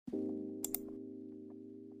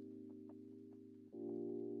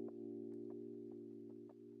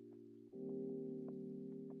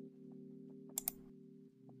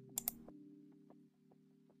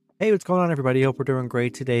Hey, what's going on, everybody? Hope we're doing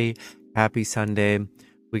great today. Happy Sunday.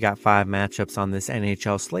 We got 5 matchups on this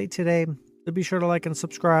NHL slate today, so be sure to like and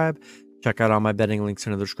subscribe. Check out all my betting links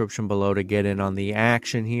in the description below to get in on the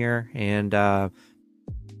action here. And yeah,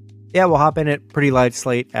 we'll hop in at pretty light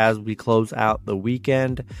slate as we close out the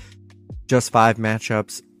weekend. Just 5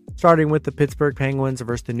 matchups, starting with the Pittsburgh Penguins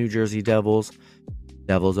versus the New Jersey Devils.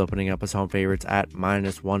 Devils opening up as home favorites at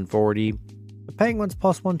 -140. The Penguins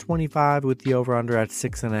plus 125 with the over-under at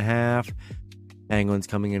 6.5. Penguins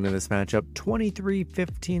coming into this matchup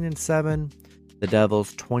 23-15-7. The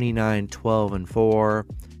Devils 29-12-4.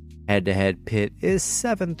 Head-to-head, Pitt is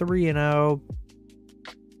 7-3-0.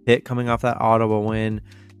 Pitt coming off that Ottawa win.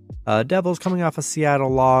 Devils coming off a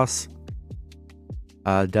Seattle loss.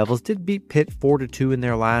 Devils did beat Pitt 4-2 in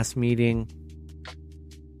their last meeting.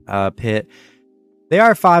 Pitt, they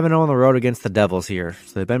are 5-0 on the road against the Devils here.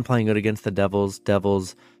 So they've been playing good against the Devils.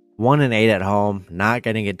 Devils 1-8 at home, not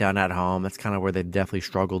getting it done at home. That's kind of where they've definitely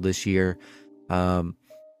struggled this year. I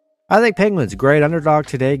think Penguins, great underdog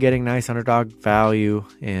today, getting nice underdog value.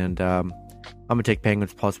 And I'm going to take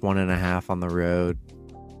Penguins plus 1.5 on the road.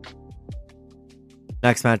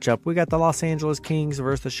 Next matchup, we got the Los Angeles Kings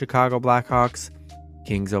versus the Chicago Blackhawks.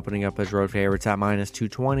 Kings opening up as road favorites at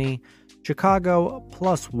 -220. Chicago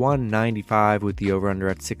plus 195 with the over-under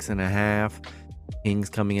at 6.5.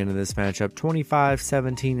 Kings coming into this matchup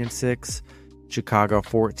 25-17-6. Chicago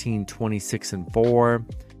 14-26-4.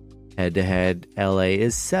 Head-to-head, LA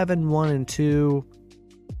is 7-1-2.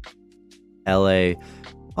 LA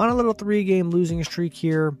on a little 3-game losing streak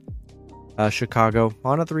here. Chicago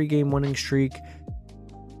on a 3-game winning streak.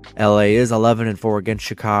 LA is 11-4 against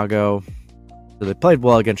Chicago. So they played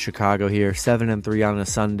well against Chicago here, 7-3 on a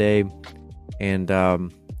Sunday. And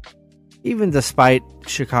even despite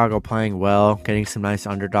Chicago playing well, getting some nice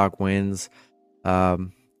underdog wins, I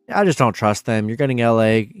just don't trust them. You're getting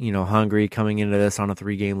LA, hungry coming into this on a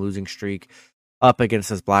 3-game losing streak up against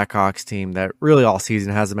this Blackhawks team that really all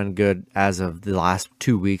season hasn't been good as of the last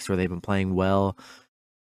 2 weeks where they've been playing well.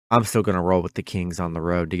 I'm still going to roll with the Kings on the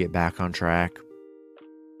road to get back on track.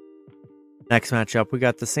 Next matchup, we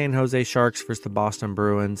got the San Jose Sharks versus the Boston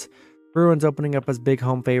Bruins. Bruins opening up as big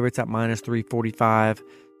home favorites at -345.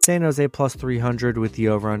 San Jose plus 300 with the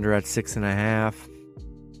over-under at 6.5.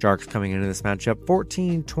 Sharks coming into this matchup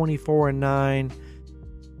 14-24-9.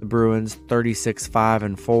 The Bruins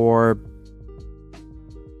 36-5-4.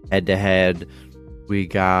 Head-to-head, we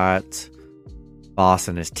got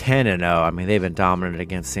Boston is 10-0. I mean, they've been dominant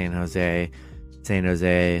against San Jose. San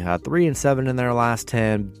Jose 3-7 in their last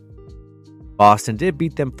 10. Boston did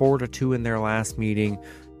beat them 4-2 in their last meeting.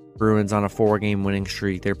 Bruins on a 4-game winning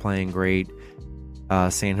streak. They're playing great.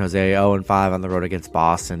 San Jose 0-5 on the road against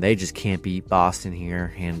Boston. They just can't beat Boston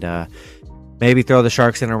here. And maybe throw the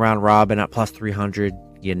Sharks in a round robin at plus 300.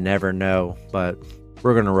 You never know. But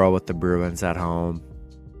we're going to roll with the Bruins at home.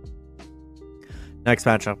 Next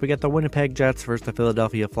matchup, we got the Winnipeg Jets versus the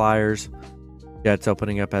Philadelphia Flyers. Jets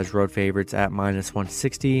opening up as road favorites at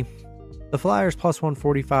 -160. The Flyers plus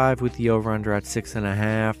 145 with the over-under at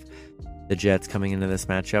 6.5. The Jets coming into this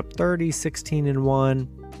matchup 30-16-1.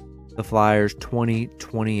 The Flyers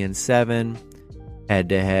 20-20-7.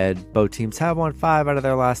 Head-to-head, both teams have won 5 out of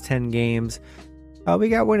their last 10 games. We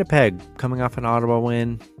got Winnipeg coming off an Ottawa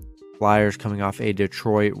win. Flyers coming off a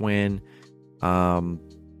Detroit win.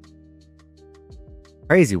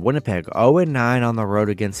 Crazy, Winnipeg 0-9 on the road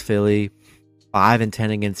against Philly.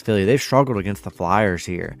 5-10 against Philly. They've struggled against the Flyers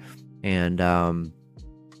here. And,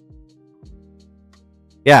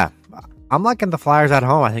 yeah, I'm liking the Flyers at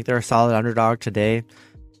home. I think they're a solid underdog today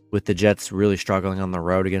with the Jets really struggling on the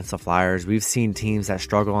road against the Flyers. We've seen teams that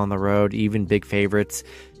struggle on the road, even big favorites.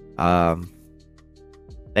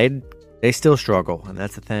 They still struggle, and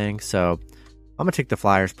that's the thing. So I'm going to take the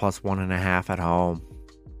Flyers plus 1.5 at home.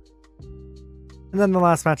 And then the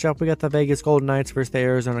last matchup, we got the Vegas Golden Knights versus the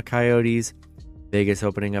Arizona Coyotes. Vegas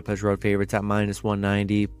opening up as road favorites at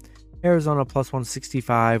 -190. Arizona plus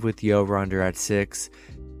 165 with the over-under at 6.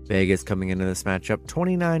 Vegas coming into this matchup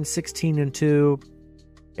 29-16-2.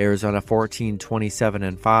 Arizona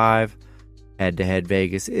 14-27-5. Head-to-head,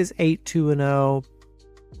 Vegas is 8-2-0.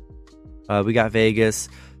 We got Vegas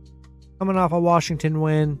coming off a Washington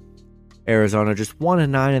win. Arizona just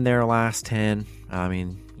 1-9 in their last 10. I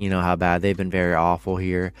mean, you know how bad they've been, very awful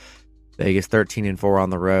here. Vegas 13-4 on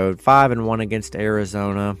the road, 5-1 against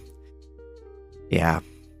Arizona. Yeah.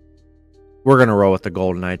 We're going to roll with the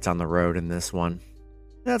Golden Knights on the road in this one.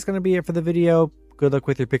 That's going to be it for the video. Good luck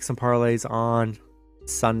with your picks and parlays on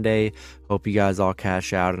Sunday. Hope you guys all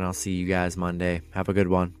cash out, and I'll see you guys Monday. Have a good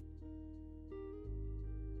one.